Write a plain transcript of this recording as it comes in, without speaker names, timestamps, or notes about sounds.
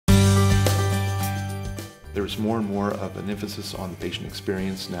There's more and more of an emphasis on the patient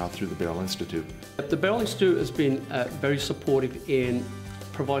experience now through the Beryl Institute. The Beryl Institute has been very supportive in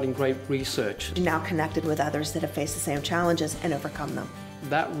providing great research. Now connected with others that have faced the same challenges and overcome them.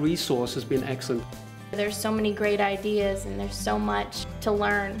 That resource has been excellent. There's so many great ideas and there's so much to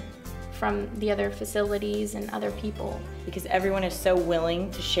learn from the other facilities and other people. Because everyone is so willing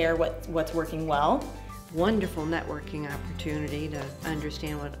to share what's working well. Wonderful networking opportunity to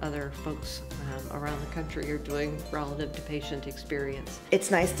understand what other folks around the country are doing relative to patient experience. It's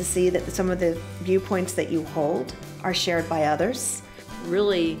nice to see that some of the viewpoints that you hold are shared by others.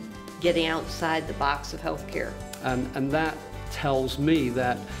 Really getting outside the box of healthcare. And that tells me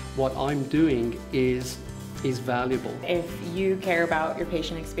that what I'm doing is valuable. If you care about your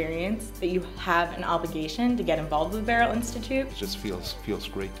patient experience, that you have an obligation to get involved with the Beryl Institute. It just feels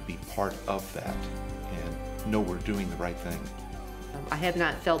great to be part of that and know we're doing the right thing. I have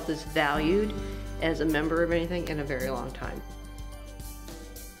not felt this valued as a member of anything in a very long time.